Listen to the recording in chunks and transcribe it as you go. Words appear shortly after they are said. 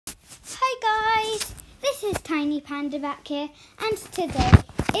Tiny Panda back here, and today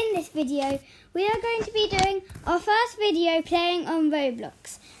in this video we are going to be doing our first video playing on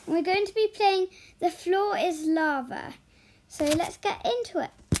Roblox, and we're going to be playing The Floor is Lava. So let's get into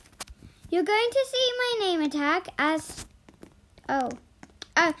it. You're going to see my name tag as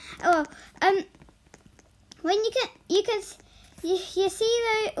when you see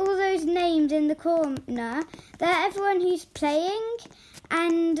all those names in the corner. They're everyone who's playing,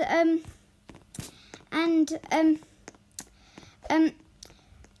 and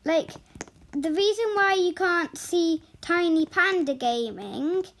like the reason why you can't see Tiny Panda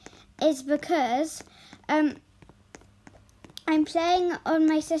Gaming is because I'm playing on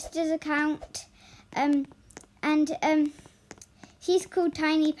my sister's account, and she's called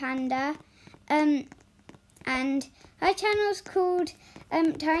Tiny Panda, and her channel's called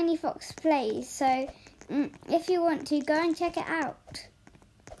Tiny Fox Plays. So if you want to, go and check it out.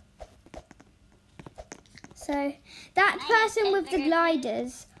 So that person with the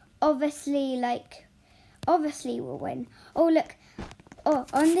gliders obviously will win. Oh look,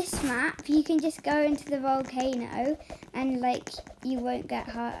 on this map you can just go into the volcano and you won't get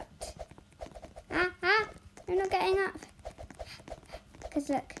hurt. I'm not getting up. Because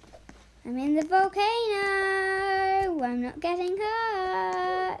look, I'm in the volcano. I'm not getting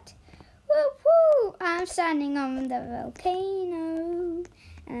hurt. Woo woo! I'm standing on the volcano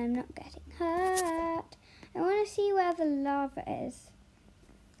and I'm not getting hurt. I want to see where the lava is.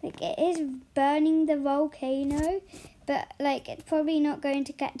 It is burning the volcano, but it's probably not going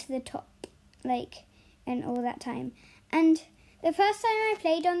to get to the top in all that time. And the first time I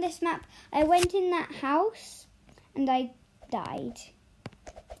played on this map, I went in that house and I died.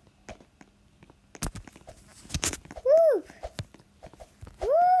 Woo!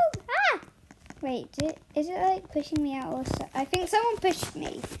 Woo! Ah! Wait, is it pushing me out also? I think someone pushed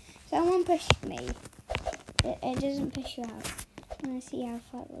me. Someone pushed me. It doesn't push you out. I want to see how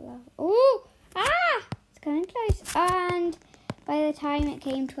far the lava. Oh! Ah! It's coming close. And by the time it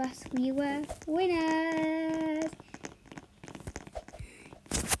came to us, we were winners.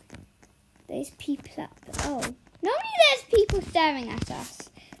 There's people up. Oh. Normally there's people staring at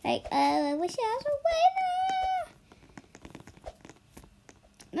us. Oh, I wish I was a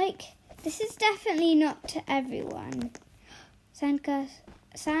winner. This is definitely not to everyone. Sandcastle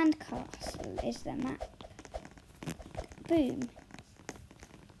is the map. Boom.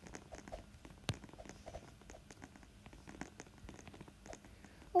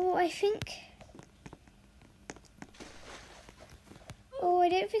 I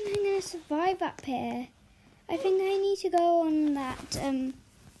don't think I'm going to survive up here. I think I need to go on that,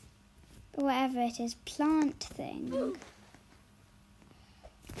 whatever it is, plant thing.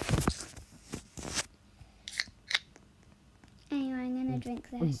 Anyway, I'm going to drink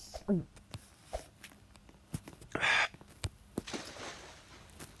this.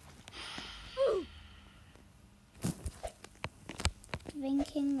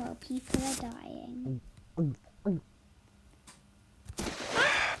 Drinking while people are dying. Jump,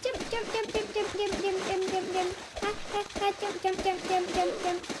 jump, jump, jump, jump, jump, jump, jump, jump, jump. Jump, jump, jump, jump, jump,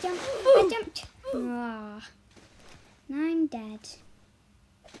 jump, jump. I jumped. Now I'm dead.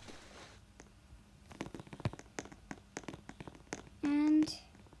 And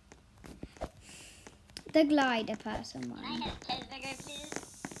the glider person won.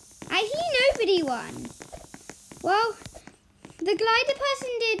 I see nobody won. Well, the glider person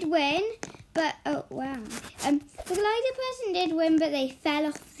did win, but oh wow. The glider person did win, but they fell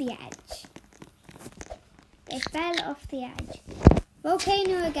off the edge. They fell off the edge.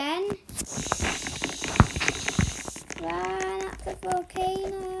 Volcano again. Run up the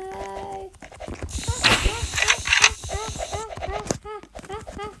volcano.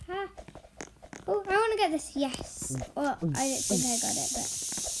 Oh, I want to get this. Yes. Well, I don't think I got it, but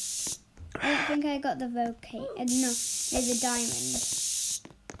I don't think I got the volcano. No, it's a diamond.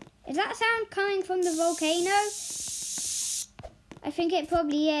 Is that sound coming from the volcano? I think it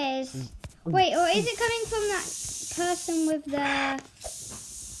probably is. Wait, or is it coming from that person with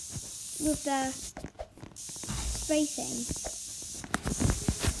the spacing?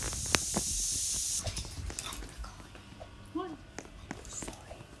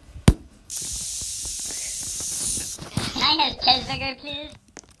 Can I have cheeseburger, please?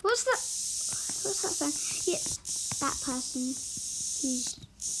 What's that sound? Yeah, that person who's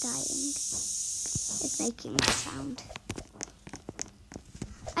dying is making that sound.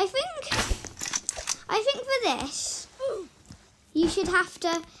 I think for this, you should have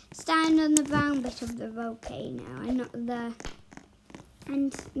to stand on the brown bit of the volcano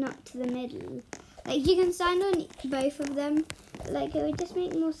and not to the middle. You can stand on both of them, but like it would just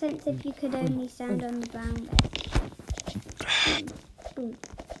make more sense if you could only stand on the brown bit. Boom.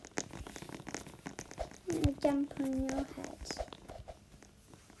 I'm gonna jump on your head.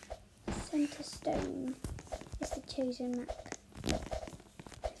 Center stone is the chosen map.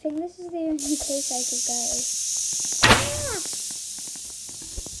 I think this is the only place I could go. Ah!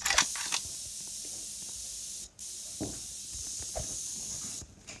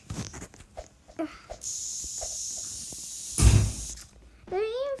 I don't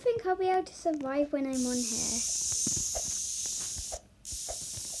even think I'll be able to survive when I'm on here.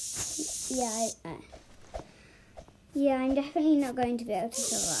 Yeah, I'm definitely not going to be able to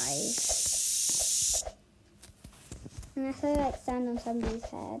survive. Unless I like stand on somebody's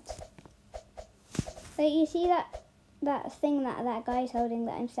head. Like you see that thing that guy's holding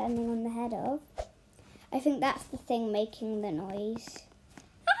that I'm standing on the head of? I think that's the thing making the noise.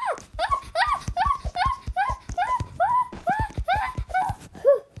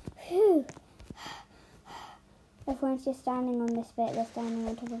 Everyone's just standing on this bit. They're standing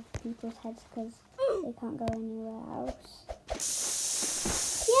on top of people's heads because they can't go anywhere else.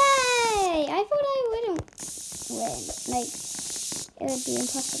 Yay! I thought I wouldn't win. Like, it would be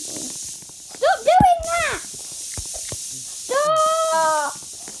impossible. Stop doing that! Stop!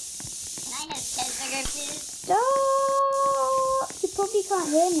 Can I have cheeseburger, please? Stop! You probably can't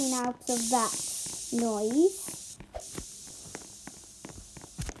hear me now because of that noise.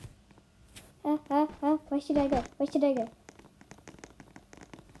 Where should I go? Where should I go?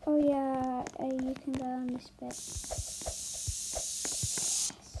 Oh yeah, you can go on this bit.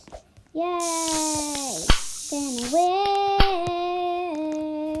 Yes. Yay!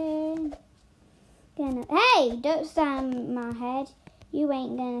 Gonna win. Hey, don't stand on my head. You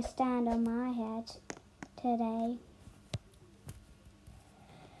ain't gonna stand on my head today.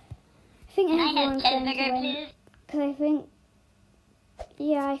 I think everyone's going to win. Because I think,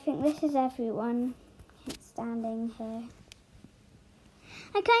 yeah, I think this is everyone standing here.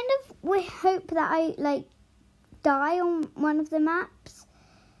 I kind of hope that I die on one of the maps,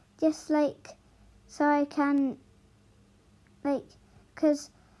 just so I can because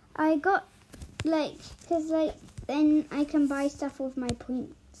I got then I can buy stuff with my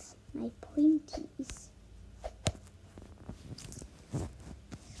points, my pointies.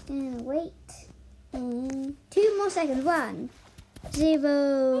 Gonna wait. 2 more seconds. 1,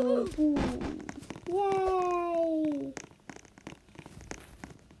 0. Boom. Yay!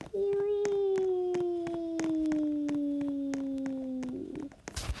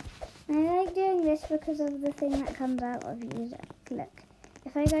 I like doing this because of the thing that comes out of you. Look,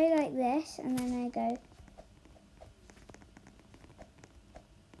 if I go like this and then I go,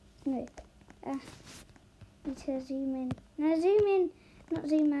 no, need to zoom in. No, zoom in, not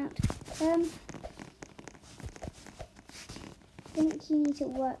zoom out. I think you need to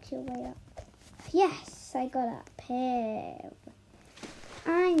work your way up. Yes, I got up here.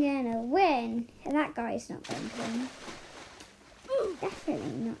 I'm gonna win. That guy's not going to win.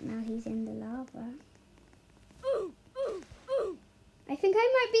 Definitely not now he's in the lava. I think I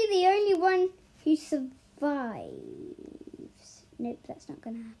might be the only one who survives. Nope, that's not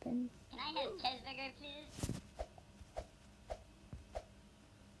going to happen. Can I have cheeseburger, please?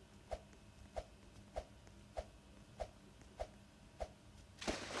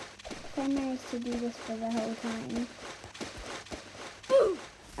 I managed to do this for the whole time.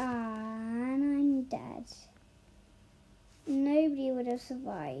 And I'm dead. Nobody would have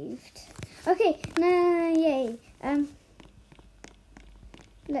survived. Okay, no, yay.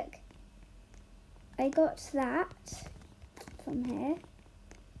 Look. I got that from here.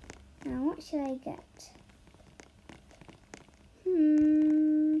 Now what should I get?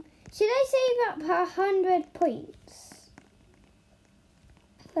 Should I save up 100 points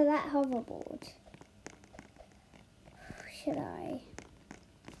for that hoverboard? Should I?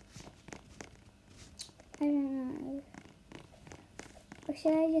 I don't know. Or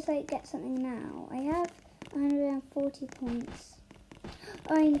should I just get something now? I have 140 points.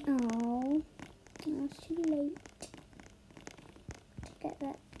 I know. It's too late to get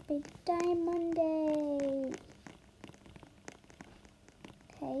that big diamond day.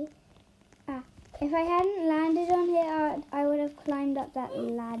 Okay. If I hadn't landed on here, I would have climbed up that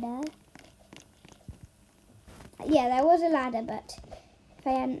ladder. Yeah, there was a ladder, but if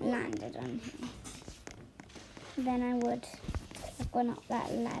I hadn't landed on here, then I would have gone up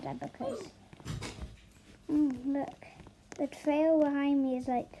that ladder because... look. The trail behind me is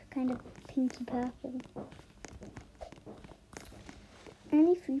kind of pinky purple.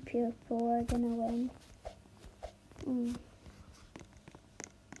 Only 3 people are gonna win.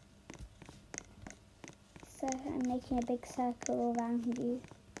 So I'm making a big circle around you.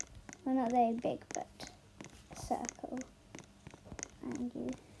 Well, not very big, but a circle around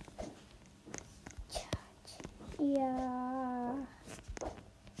you. Charge. Yeah.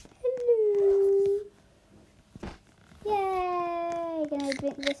 Hello. Yay! Gonna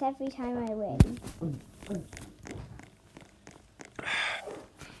drink this every time I win.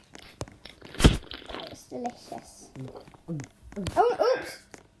 That was delicious. Oh, oops!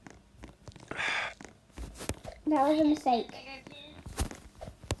 That was a mistake.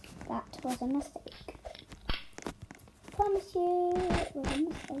 That was a mistake. Promise you it was a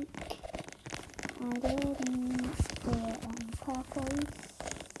mistake. I didn't do it on purpose.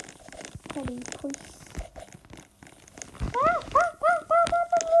 Please.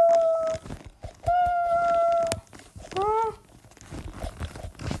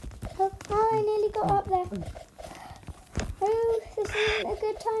 Oh, I nearly got up there. Oh, this isn't a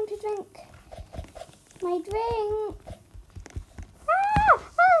good time to drink my drink.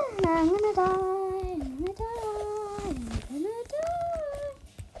 I'm gonna die.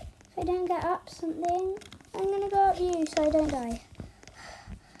 If I don't get up something, I'm gonna go up you so I don't die.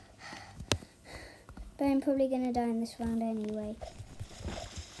 But I'm probably gonna die in this round anyway.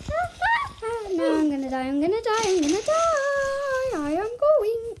 No, I'm gonna die. I am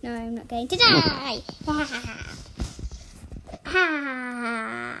going. No, I'm not going to die.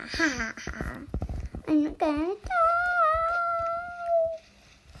 I'm not going to die.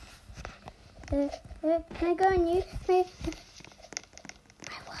 Can I go on you? I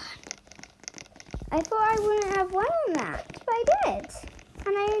won. I thought I wouldn't have won on that, but I did.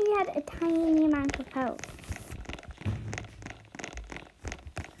 And I only had a tiny amount of health.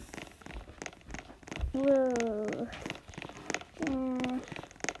 Whoa.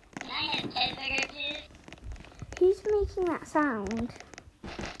 Who's making that sound?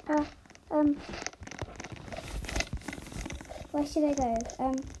 Where should I go?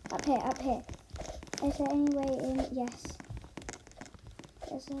 Up here. Is there any way in? Yes.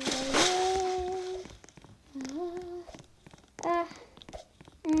 Is there a way?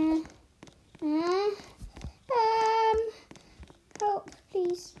 Help,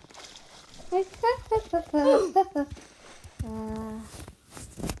 please. I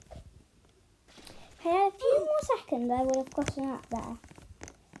had a few more seconds, I would have gotten up there.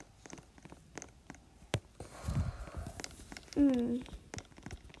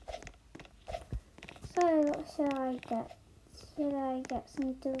 So, what should I get? Should I get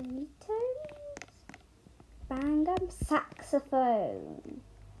some Doritos? Bangum saxophone.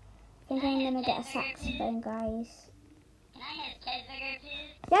 I think I'm going to get a saxophone, guys. Can I have a cheeseburger,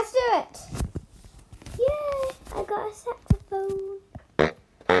 please? Let's do it! Yay! I got a saxophone.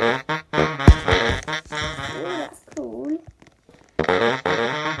 Ooh, that's cool.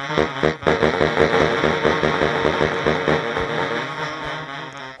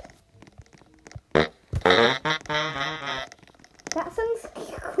 That song's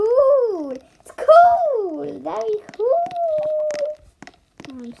cool. It's cool. Very cool.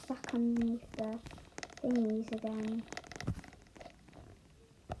 Oh, I'm stuck underneath the thingies again.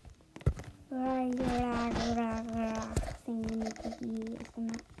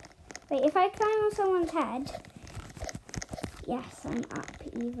 Wait, if I climb on someone's head, yes, I'm up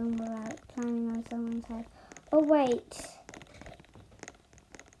even without climbing on someone's head. Oh wait,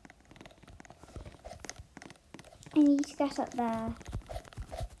 I need to get up there.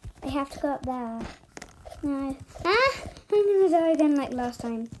 I have to go up there. No, I'm gonna die again like last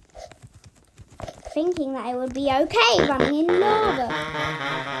time. Thinking that I would be okay running in lava.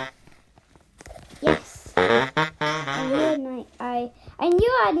 Yes. I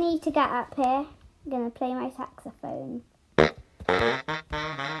knew I'd need to get up here. I'm going to play my saxophone.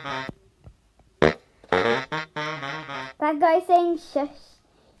 That guy's saying shush.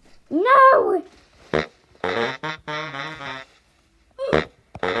 No!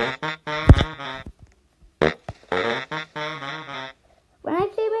 When I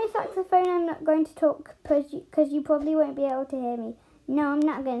play my saxophone, I'm not going to talk because you probably won't be able to hear me. No, I'm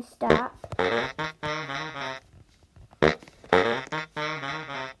not going to stop.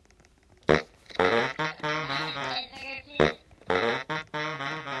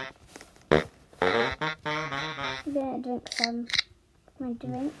 I'm going to drink some of my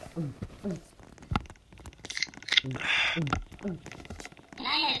drink. Can I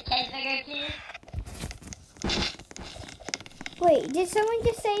have a cheeseburger, please? Wait, did someone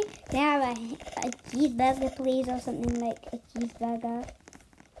just say, yeah, a cheeseburger, please, or something like a cheeseburger?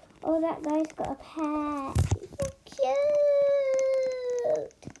 Oh, that guy's got a pet. He's so cute.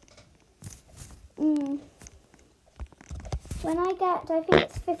 When I get, I think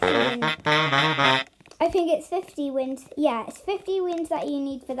it's 15. I think it's 50 wins. Yeah, it's 50 wins that you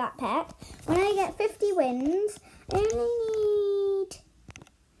need for that pet. When I get 50 wins, I only need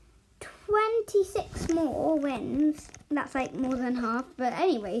 26 more wins. That's like more than half. But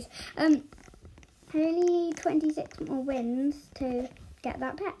anyways, I only need 26 more wins to get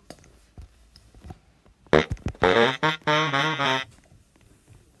that pet.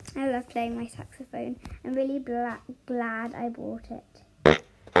 I love playing my saxophone. I'm really glad I bought it.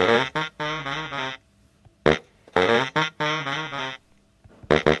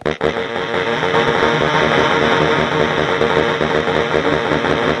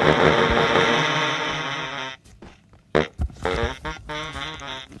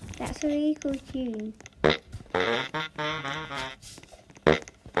 That's a really cool tune.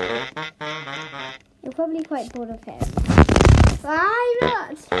 You're probably quite bored of him. Why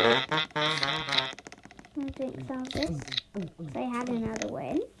not? I'll drink some of this. So I had another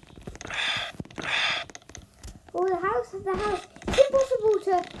win. Oh, the house. It's impossible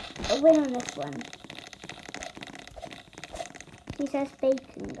to win on this one. He says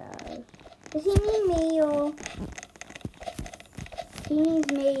bacon girl. Does he mean me or... He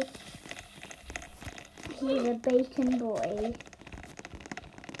means me. He's a bacon boy.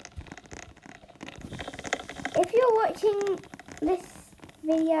 If you're watching this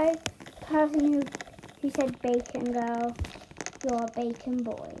video, the person who said bacon girl, you're a bacon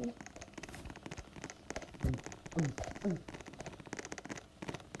boy.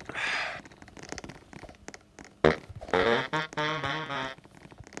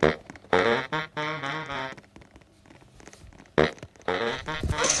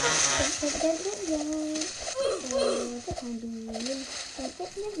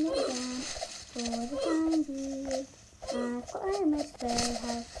 I've got a nice bird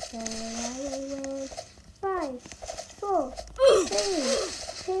house, so I will. 5, 4, 3,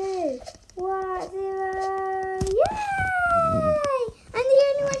 2, 1, 0. Yay! I'm the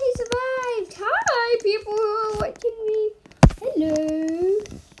only one who survived. Hi, people who are watching me. Hello.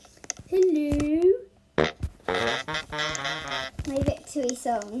 My victory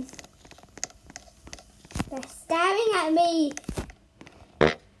song. They're staring at me.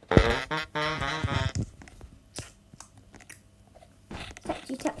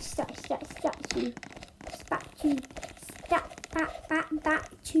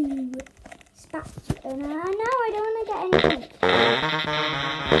 Statue. Oh no, I don't want to get anything.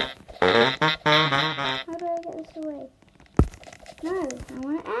 How do I get this away? No, I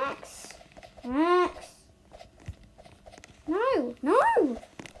want an X. No.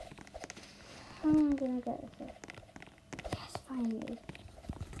 How am I going to get this away? Yes, finally.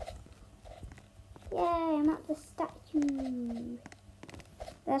 Yay, I'm at the statue.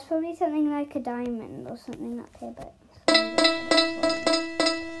 There's probably something like a diamond or something up here, but...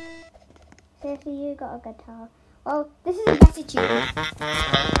 Seriously, you got a guitar. Well, this is a better tune.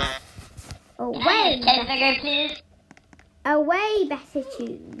 Oh, way better. A way better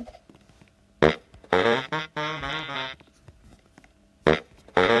tune.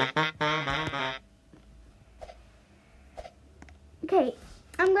 Okay,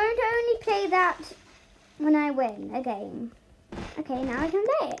 I'm going to only play that when I win a game. Okay, now I can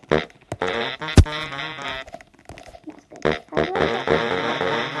play it. That's good. How do I get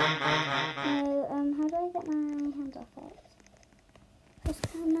how do I get my hands off it? Just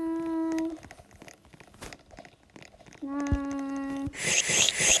no. I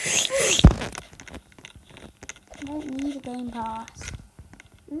don't need a game pass.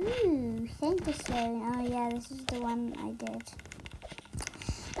 Ooh, Center Stone. Oh yeah, this is the one I did.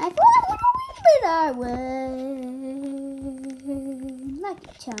 I thought I would win, but I won. Like a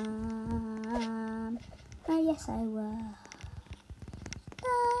charm. Oh yes, I was.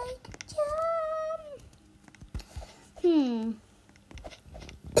 Like a charm.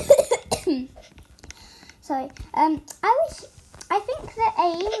 Sorry. I think the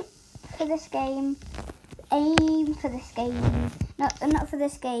aim for this game, not for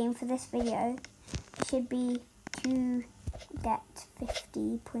this game, for this video, should be to get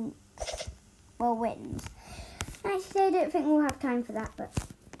 50 points. Well, wins. Actually, I don't think we'll have time for that, but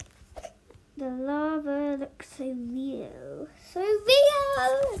the lava looks so real. So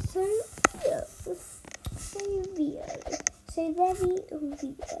real! So real. So real. So very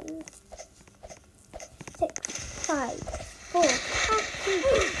real. 6, 5, 4, 3,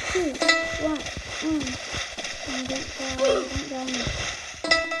 2, 1. Don't go.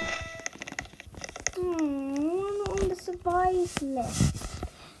 I'm not on the survive list.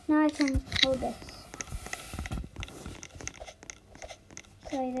 Now I can hold this.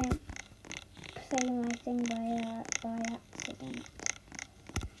 So I don't say my thing by accident.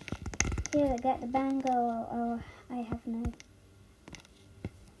 Here, get the bango. Oh, I have no.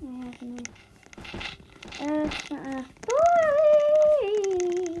 I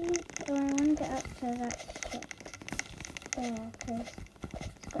want to get up to that ship there, because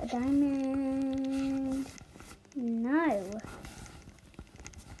it's got a diamond. No.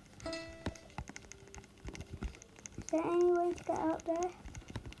 Is there any way to get up there?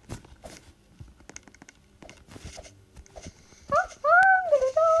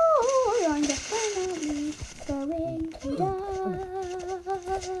 I'm definitely going to die.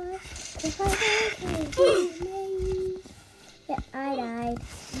 If I don't me. Yep, I died.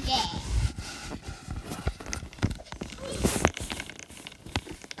 Yeah.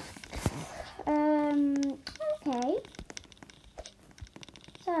 Okay.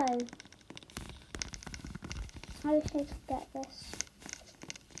 So, I wish I could get this.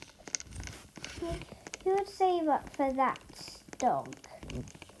 Who would save up for that dog?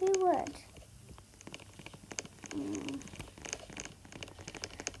 Who would?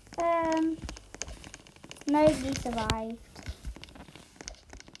 Nobody survived.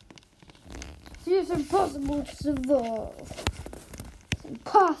 It's impossible to survive. It's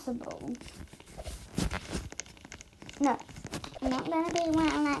impossible. No, I'm not going to be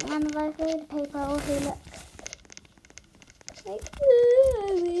one of those little people who look like, oh,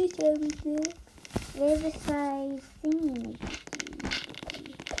 I wish I was there. Riverside thingy.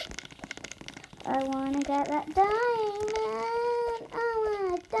 I want to get that diamond. I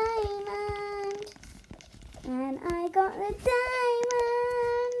want a diamond. And I got the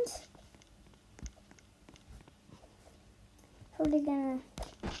diamond. Probably gonna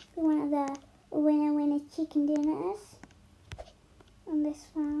be one of the winner chicken dinners on this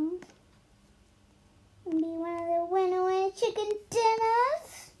round. And be one of the winner chicken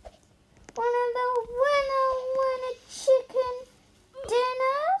dinners. One of the winner chicken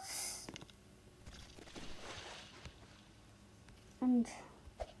dinners. And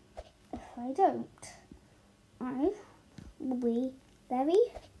if I don't, I will be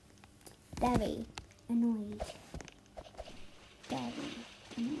very, very annoyed. Very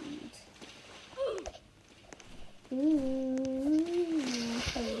annoyed.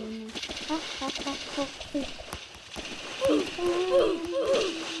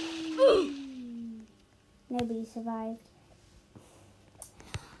 Nobody survived.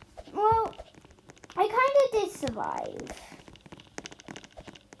 Well, I kind of did survive.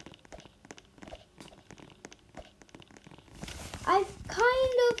 I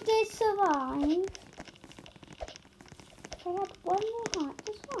kind of did survive. I had one more heart.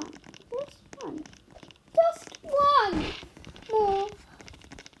 Just one. Just one. Just one more.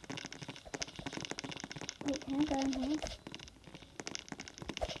 Wait, can I go in here?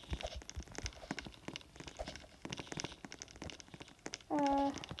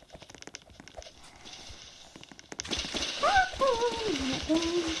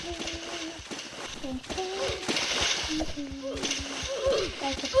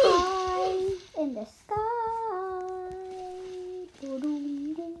 There's a pie in the sky.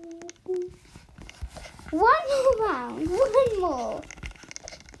 One more round. One more.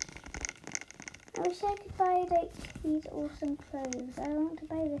 I wish I could buy like these awesome clothes. I want to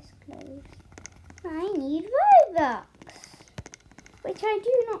buy this clothes. I need Robux, which I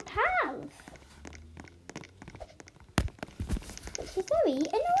do not have. Which is very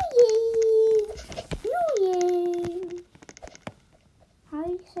annoying. Annoying. How are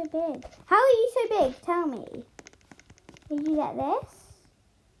you so big? How are you so big? Tell me. Did you get this?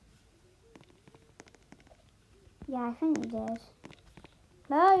 Yeah, I think you did.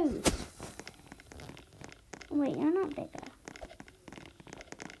 No. Wait, you're not bigger.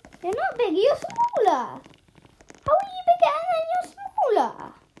 You're not bigger, you're smaller. How are you bigger and then you're smaller?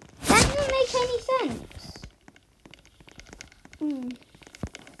 That doesn't make any sense.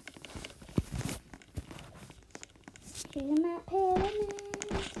 Choose a map pyramid.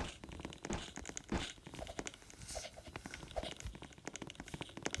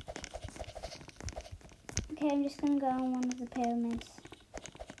 Okay, I'm just going to go on one of the pyramids.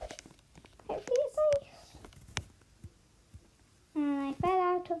 Hopefully it's safe. And I fell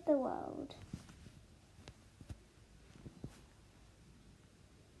out of the world.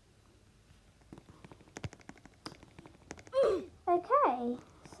 Okay,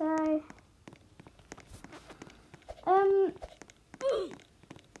 so...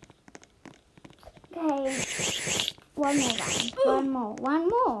 Okay, one more round. One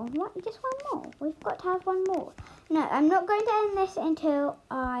more. What? Just one more. We've got to have one more. No, I'm not going to end this until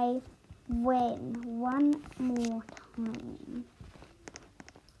I win one more time.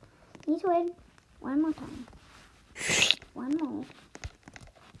 Need to win one more time. One more.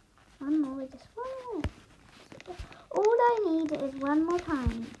 One more, just one more. All I need is one more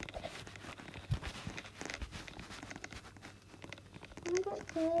time. Look at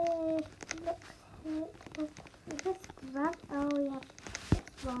this. Just grab. Oh yeah,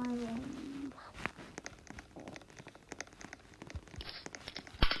 that's violent.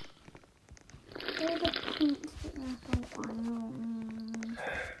 All the pinks that are so violent.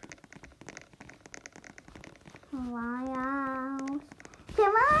 Wild.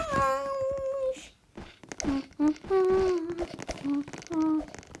 Come on.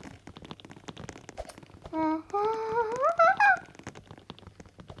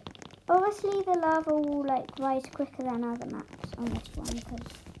 Obviously the lava will like rise quicker than other maps on this one because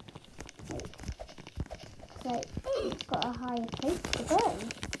it's got a higher pace to go.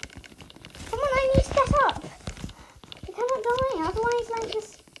 Come on, I need to get up. I cannot die, otherwise like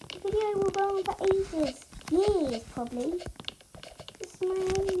this video will go on for ages. Years probably. This is my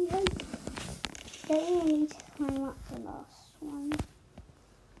only hope. So we need to climb up the last one.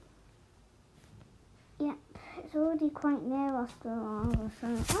 Yep, it's already quite near us to lava, so I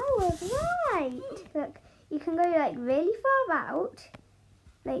was right. Look, you can go like really far out,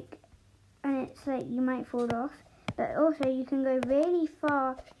 like, and it's like you might fall off, but also you can go really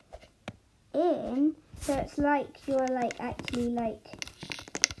far in, so it's like you're like actually like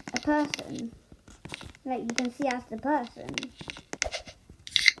a person. Like you can see as the person.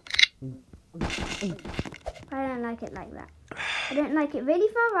 I don't like it like that. I don't like it really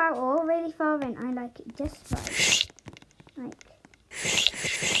far out or really far in. I like it just right. Like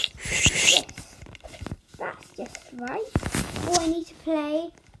this. That's just right. Oh, I need to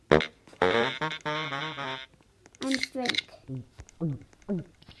play and drink.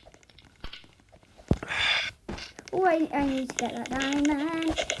 Oh, I need to get that diamond.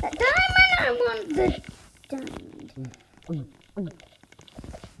 That diamond! I want the diamond.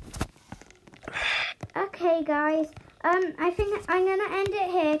 Okay, guys. I think I'm gonna end it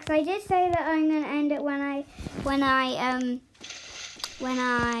here because I did say that I'm gonna end it when I win a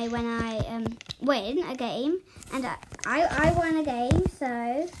game, and I won a game, so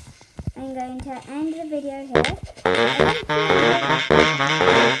I'm going to end the video here.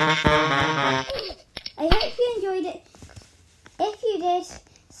 I hope you enjoyed it. If you did,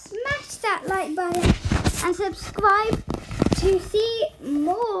 smash that like button and subscribe to see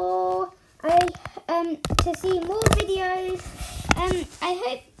more. To see more videos. I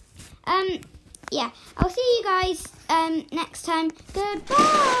hope. Yeah. I'll see you guys next time.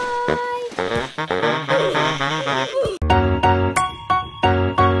 Goodbye.